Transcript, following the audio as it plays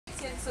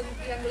some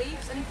young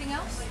leaves. Anything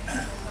else?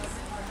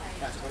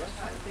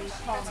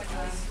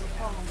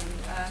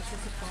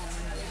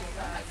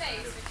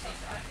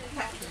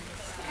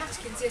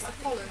 Catkins, yes, the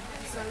pollen.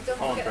 So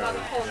don't forget about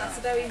the pollen. That's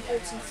a very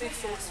important food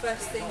source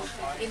first thing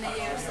in the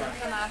year. So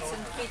come out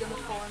and feed on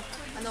the pollen.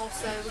 And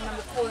also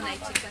remember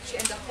pollinating. You actually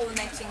end up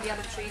pollinating the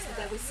other trees with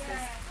their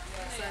whiskers.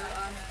 So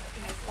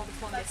you know, all the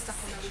pollen gets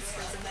stuck on their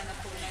whiskers and then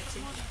they're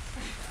pollinating.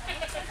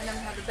 And then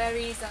we have the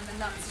berries and the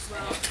nuts as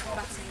well,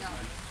 battening up.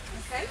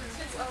 Okay,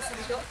 what else have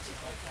we got?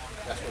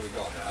 That's what we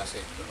got, that's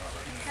it.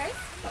 Okay.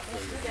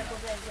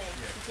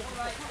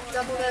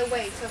 Double their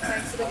weight,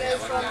 okay. So they go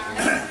from,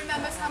 anyone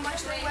remembers how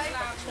much they weigh?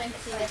 20.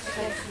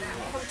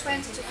 From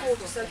 20 to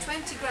 40. So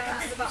 20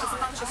 grams is about as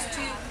much as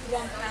 2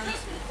 £1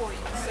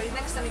 coins. So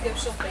next time you go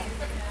shopping,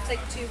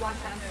 take 2 £1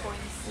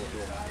 coins.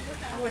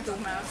 Or a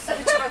Dormouse,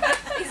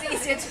 which is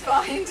easier to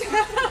find.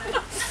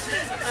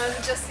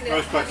 Just, you know,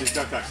 most places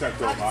don't accept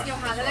Dormouse. In your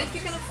hand. And if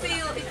you can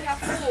feel, if you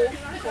have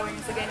 4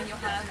 coins again in your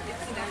hand,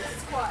 it's, you know,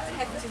 it's quite a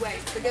hefty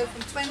weight. They go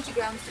from 20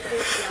 grams to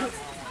 40 grams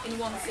in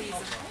one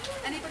season.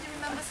 Anybody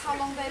remembers how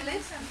long they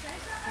live?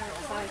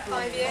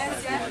 5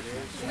 years, yeah.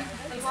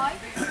 And why?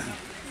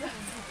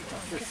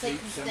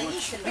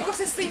 Because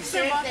they sleep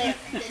so much.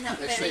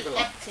 They sleep a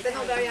lot. They're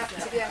not very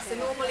active, yes. So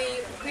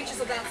normally creatures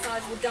of that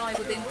size will die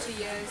within 2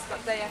 years,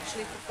 but they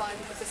actually for 5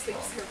 because they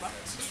sleep so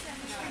much.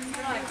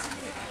 Right.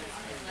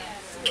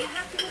 Are you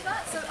happy with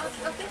that? So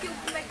I think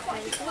you'll make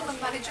quite good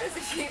woodland managers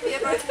if you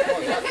ever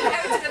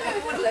inherited a bit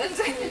of woodland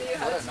and you knew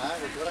how to.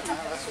 We've got it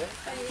now, that's it.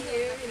 And you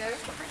knew, you know.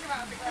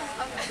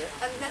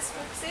 And nest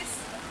boxes.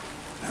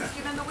 Do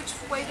you remember which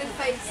way they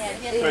face?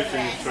 Facing the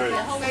tree. Facing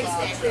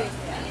the tree.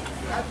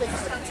 How big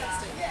is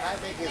Fantastic. How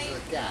big is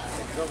the gap?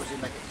 Because obviously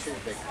make it too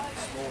big.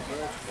 Small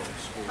birds probably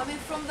squeeze. I mean,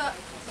 from the,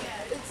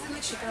 it's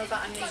literally kind of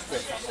about an inch.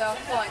 They're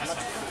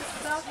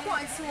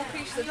quite small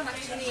creatures. They don't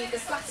actually need the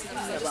flattening,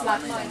 so just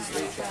like mine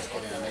do.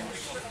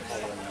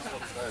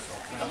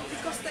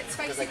 Because it's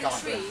facing the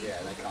tree,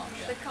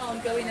 they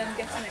can't go in and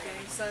get in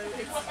again. So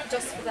it's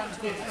just for them to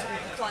be able to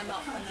climb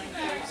up and then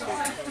go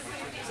through.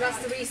 So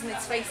that's the reason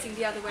it's facing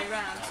the other way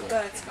around. So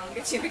birds can't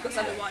get in because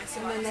otherwise.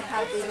 And then they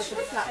have the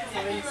little flap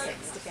for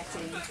insects to get in.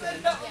 Said,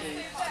 oh, in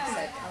the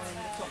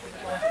top of the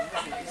bottom,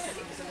 you said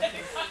it was a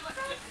little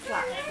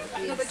flap.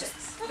 No, but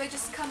they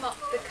just come up.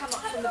 They come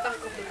up from the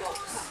back of the box.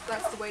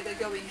 That's the way they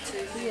go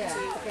into to get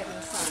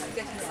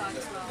inside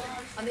as well.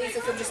 And the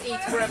insects will just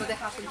eat wherever they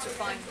happen to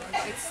find them.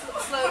 It's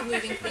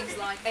slow-moving things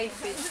like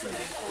aphids or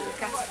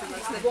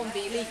caterpillars. They won't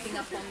be leaping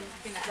up on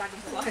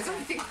dragonflies or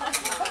anything like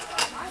that.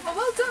 Oh,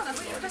 well done! I'm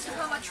really impressed with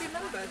how much you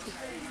remembered.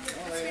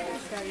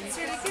 It's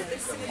really good.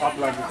 I've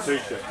learned the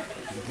t-shirt.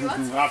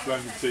 I've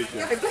learned the t-shirt.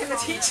 Yeah, blame the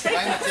teacher.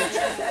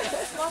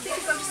 Well, I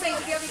think I'm just saying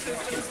to the other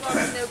group as well,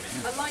 you know,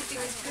 I like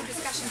doing these good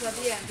discussions at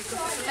the end because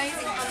it's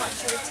amazing how much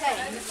you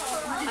retain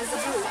as a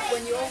group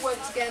when you all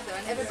work together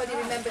and everybody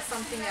remembers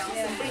something else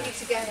and bring it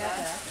together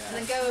and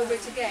then go over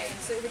it again,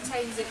 so it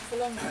retains it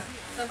for longer.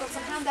 And I've got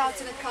some handouts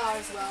in the car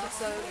as well,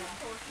 so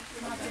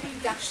you have to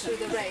dash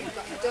through the rain,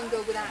 but don't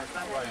go without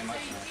them.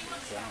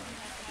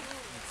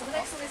 So the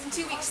next one is in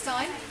 2 weeks'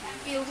 time,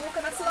 field walk,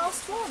 and that's the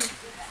last one.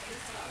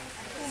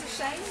 It's a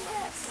shame,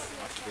 yes.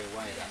 I have to be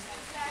away then.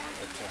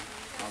 But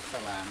I'll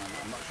tell Anne,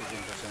 I'm not sure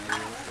she's interested in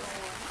eels.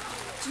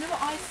 Do you know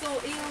what, I thought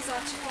eels are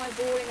actually quite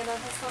boring and I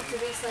started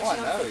researching Oh,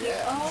 I know, thinking,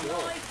 yeah, oh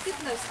sure. my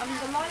goodness, I mean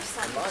the life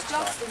cycle is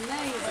just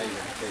amazing.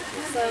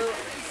 So,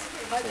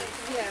 I would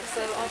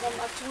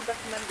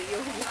recommend the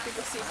eel walk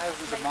because you...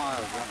 Thousands of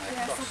miles, aren't they?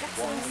 Yeah, so get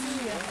some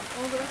Australia,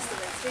 all the rest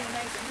of it, it's really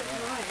amazing.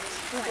 Right.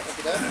 So I'm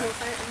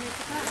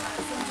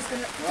just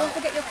going to... Don't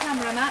forget your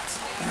camera, Matt.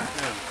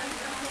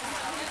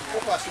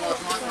 What about some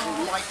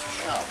light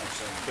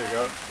sharks? There you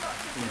go.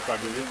 In the bag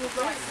with you.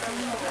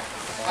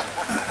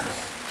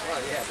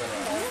 Well, yeah, but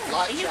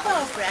light Are you sharks.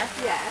 Barbara?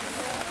 Yeah.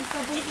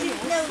 Did you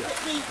know that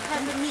we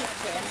have a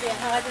meeting and we're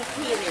hard of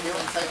hearing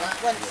once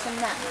a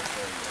month?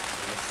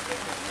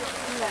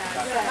 Yeah,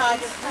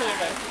 hard of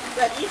hearing.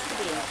 Well, it used to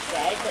be in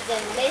Stroud, but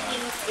then the lady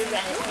used to be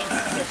running things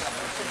for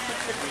Christmas,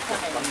 so she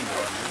couldn't come in.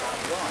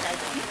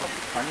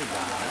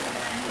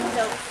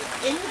 So,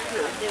 in the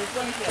group, there was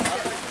one girl,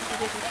 she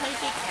was a very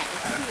big house.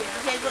 She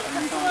said, well,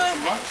 come to our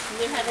house, and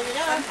we'll have it at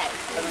our house.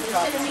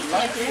 Instead of meeting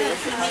every week,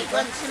 we meet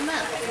once a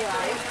month.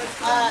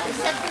 The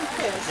second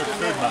Thursday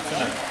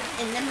morning,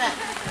 in the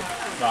month.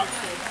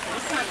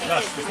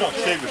 It's not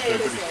cheap with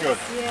food, but it's good.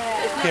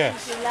 Yeah.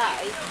 It's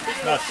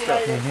Nice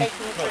stuff.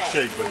 Not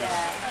cheap, but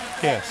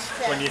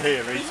when you're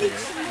here eating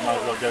it, you might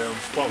as well get it on the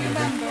spot.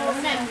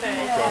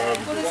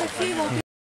 Well, there's a few more